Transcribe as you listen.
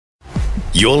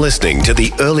You're listening to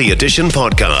the Early Edition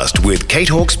podcast with Kate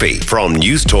Hawkesby from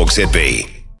News Talk ZB.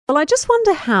 Well, I just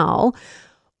wonder how,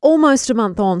 almost a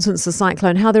month on since the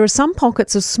cyclone, how there are some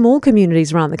pockets of small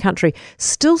communities around the country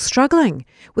still struggling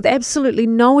with absolutely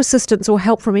no assistance or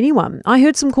help from anyone. I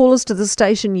heard some callers to the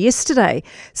station yesterday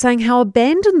saying how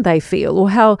abandoned they feel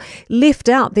or how left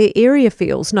out their area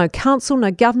feels. No council,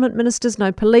 no government ministers,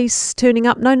 no police turning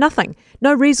up, no nothing.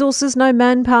 No resources, no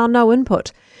manpower, no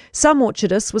input. Some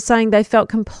orchardists were saying they felt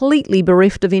completely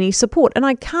bereft of any support, and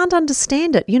I can't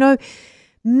understand it. You know,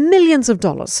 millions of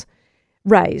dollars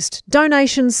raised,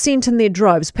 donations sent in their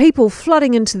droves, people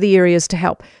flooding into the areas to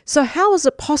help. So how is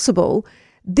it possible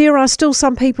there are still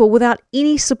some people without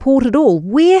any support at all?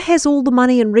 Where has all the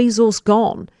money and resource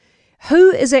gone?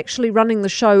 Who is actually running the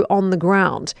show on the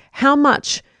ground? How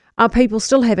much are people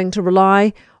still having to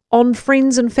rely on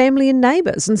friends and family and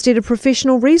neighbours instead of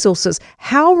professional resources?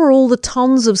 How are all the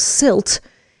tons of silt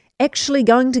actually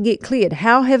going to get cleared?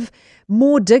 How have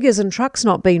more diggers and trucks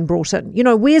not been brought in? You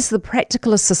know, where's the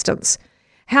practical assistance?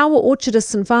 How are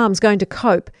orchardists and farms going to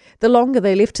cope the longer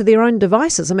they're left to their own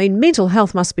devices? I mean, mental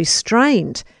health must be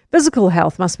strained. Physical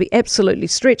health must be absolutely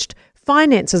stretched.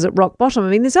 Finances at rock bottom. I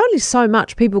mean, there's only so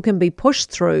much people can be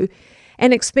pushed through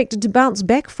and expected to bounce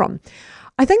back from.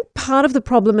 I think part of the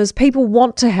problem is people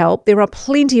want to help. There are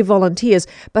plenty of volunteers,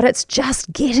 but it's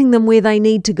just getting them where they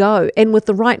need to go and with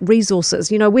the right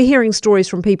resources. You know, we're hearing stories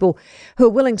from people who are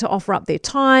willing to offer up their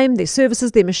time, their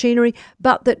services, their machinery,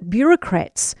 but that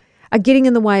bureaucrats are getting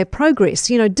in the way of progress.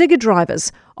 You know, digger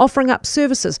drivers offering up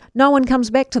services. No one comes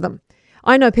back to them.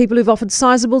 I know people who've offered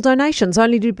sizable donations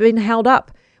only to have been held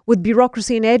up with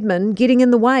bureaucracy and admin getting in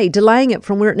the way, delaying it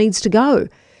from where it needs to go.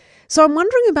 So I'm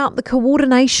wondering about the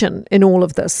coordination in all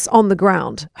of this on the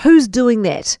ground. Who's doing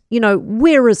that? You know,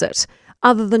 where is it?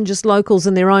 Other than just locals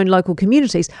in their own local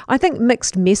communities. I think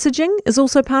mixed messaging is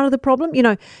also part of the problem. You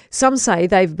know, some say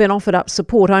they've been offered up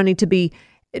support only to be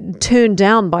turned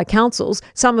down by councils.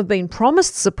 Some have been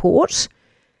promised support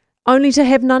only to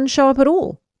have none show up at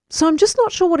all. So I'm just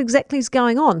not sure what exactly is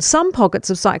going on. Some pockets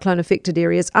of cyclone-affected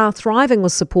areas are thriving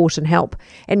with support and help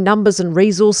and numbers and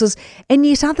resources, and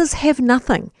yet others have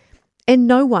nothing. And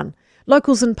no one.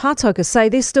 Locals in Pātoka say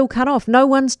they're still cut off. No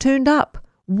one's turned up.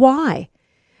 Why?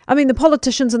 I mean, the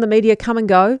politicians and the media come and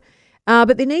go,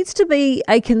 but there needs to be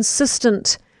a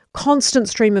consistent, constant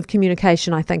stream of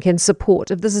communication, I think, and support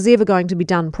if this is ever going to be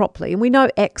done properly. And we know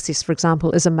access, for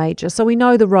example, is a major. So we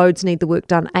know the roads need the work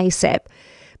done ASAP.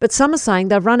 But some are saying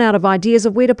they've run out of ideas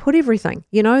of where to put everything.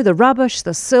 You know, the rubbish,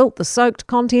 the silt, the soaked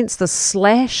contents, the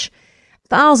slash.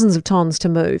 Thousands of tonnes to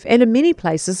move, and in many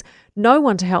places, no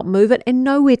one to help move it and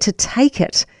nowhere to take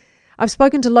it. I've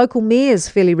spoken to local mayors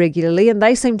fairly regularly, and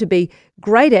they seem to be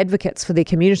great advocates for their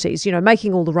communities, you know,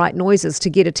 making all the right noises to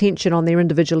get attention on their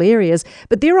individual areas,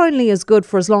 but they're only as good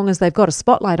for as long as they've got a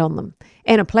spotlight on them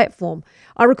and a platform.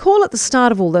 I recall at the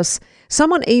start of all this,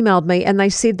 someone emailed me and they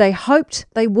said they hoped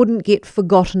they wouldn't get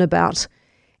forgotten about.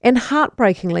 And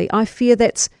heartbreakingly, I fear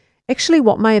that's actually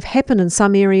what may have happened in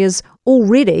some areas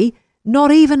already,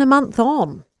 not even a month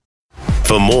on.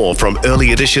 For more from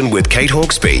Early Edition with Kate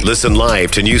Hawkesby, listen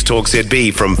live to News Talk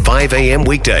ZB from 5 a.m.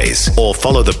 weekdays or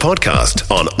follow the podcast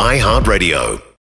on iHeartRadio.